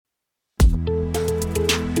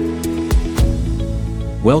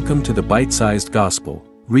Welcome to the Bite-Sized Gospel.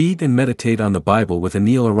 Read and meditate on the Bible with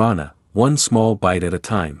Anil Arana, one small bite at a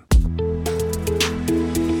time.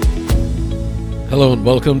 Hello and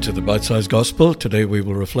welcome to the Bite-Sized Gospel. Today we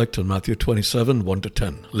will reflect on Matthew 27,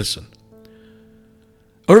 1-10. Listen.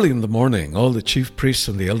 Early in the morning, all the chief priests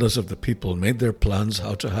and the elders of the people made their plans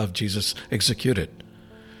how to have Jesus executed.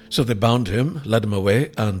 So they bound him, led him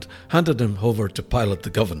away, and handed him over to Pilate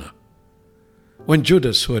the governor. When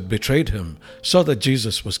Judas, who had betrayed him, saw that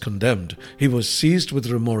Jesus was condemned, he was seized with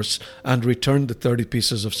remorse and returned the 30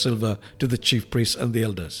 pieces of silver to the chief priests and the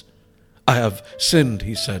elders. "I have sinned,"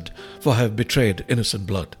 he said, "for I have betrayed innocent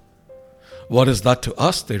blood." "What is that to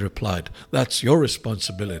us?" they replied. "That's your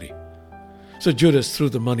responsibility." So Judas threw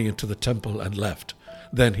the money into the temple and left.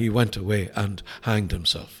 Then he went away and hanged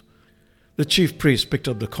himself. The chief priest picked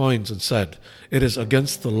up the coins and said, "It is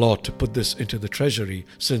against the law to put this into the treasury,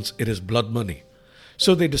 since it is blood money."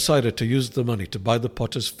 So they decided to use the money to buy the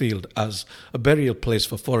potter's field as a burial place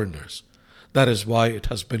for foreigners. That is why it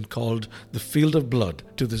has been called the field of blood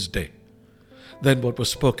to this day. Then what was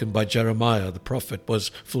spoken by Jeremiah the prophet was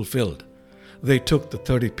fulfilled. They took the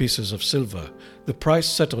 30 pieces of silver, the price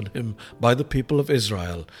set on him by the people of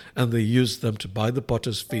Israel, and they used them to buy the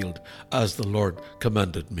potter's field, as the Lord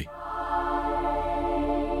commanded me.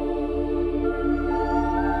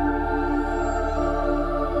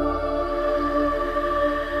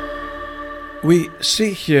 We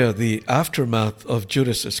see here the aftermath of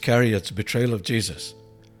Judas Iscariot's betrayal of Jesus.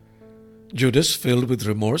 Judas, filled with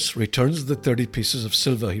remorse, returns the 30 pieces of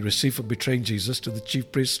silver he received for betraying Jesus to the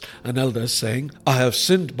chief priests and elders, saying, "I have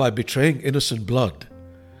sinned by betraying innocent blood."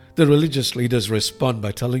 The religious leaders respond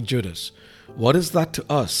by telling Judas, "What is that to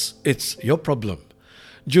us? It's your problem."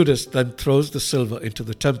 Judas then throws the silver into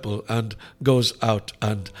the temple and goes out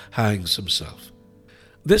and hangs himself.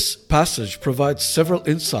 This passage provides several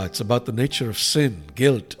insights about the nature of sin,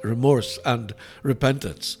 guilt, remorse, and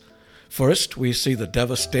repentance. First, we see the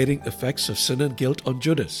devastating effects of sin and guilt on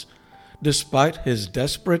Judas. Despite his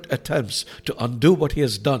desperate attempts to undo what he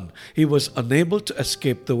has done, he was unable to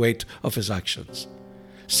escape the weight of his actions.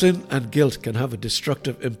 Sin and guilt can have a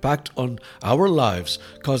destructive impact on our lives,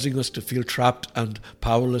 causing us to feel trapped and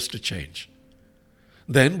powerless to change.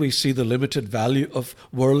 Then we see the limited value of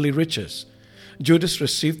worldly riches. Judas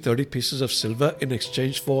received 30 pieces of silver in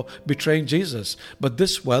exchange for betraying Jesus, but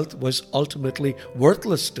this wealth was ultimately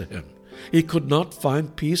worthless to him. He could not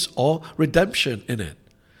find peace or redemption in it.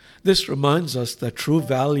 This reminds us that true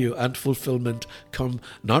value and fulfillment come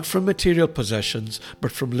not from material possessions,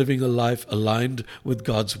 but from living a life aligned with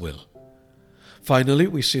God's will. Finally,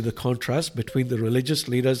 we see the contrast between the religious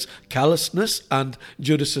leaders' callousness and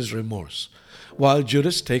Judas's remorse. While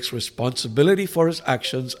Judas takes responsibility for his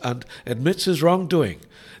actions and admits his wrongdoing,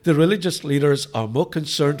 the religious leaders are more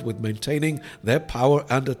concerned with maintaining their power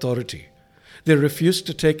and authority. They refuse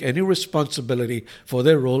to take any responsibility for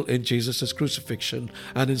their role in Jesus' crucifixion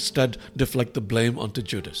and instead deflect the blame onto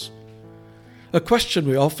Judas. A question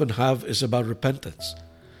we often have is about repentance.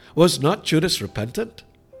 Was not Judas repentant?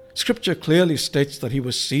 Scripture clearly states that he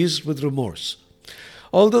was seized with remorse.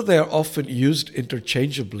 Although they are often used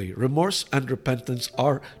interchangeably, remorse and repentance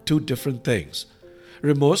are two different things.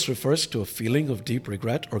 Remorse refers to a feeling of deep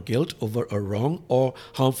regret or guilt over a wrong or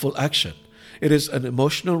harmful action. It is an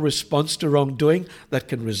emotional response to wrongdoing that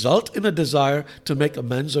can result in a desire to make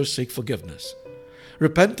amends or seek forgiveness.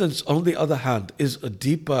 Repentance, on the other hand, is a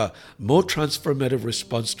deeper, more transformative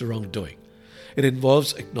response to wrongdoing. It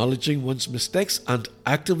involves acknowledging one's mistakes and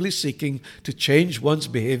actively seeking to change one's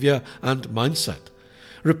behavior and mindset.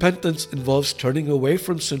 Repentance involves turning away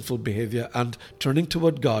from sinful behavior and turning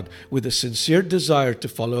toward God with a sincere desire to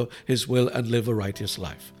follow His will and live a righteous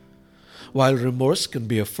life. While remorse can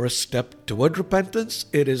be a first step toward repentance,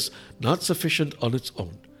 it is not sufficient on its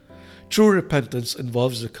own. True repentance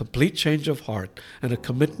involves a complete change of heart and a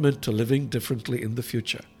commitment to living differently in the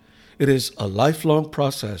future. It is a lifelong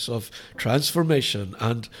process of transformation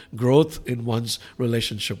and growth in one's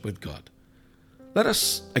relationship with God. Let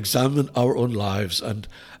us examine our own lives and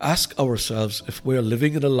ask ourselves if we are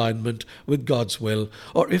living in alignment with God's will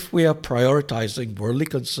or if we are prioritizing worldly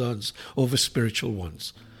concerns over spiritual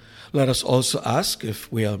ones. Let us also ask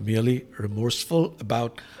if we are merely remorseful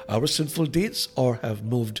about our sinful deeds or have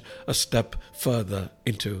moved a step further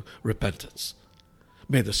into repentance.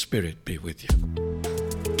 May the Spirit be with you.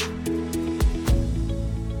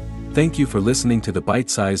 Thank you for listening to the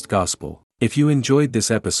Bite-Sized Gospel. If you enjoyed this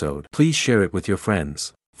episode, please share it with your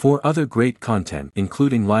friends. For other great content,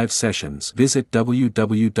 including live sessions, visit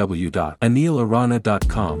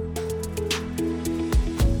www.anilarana.com.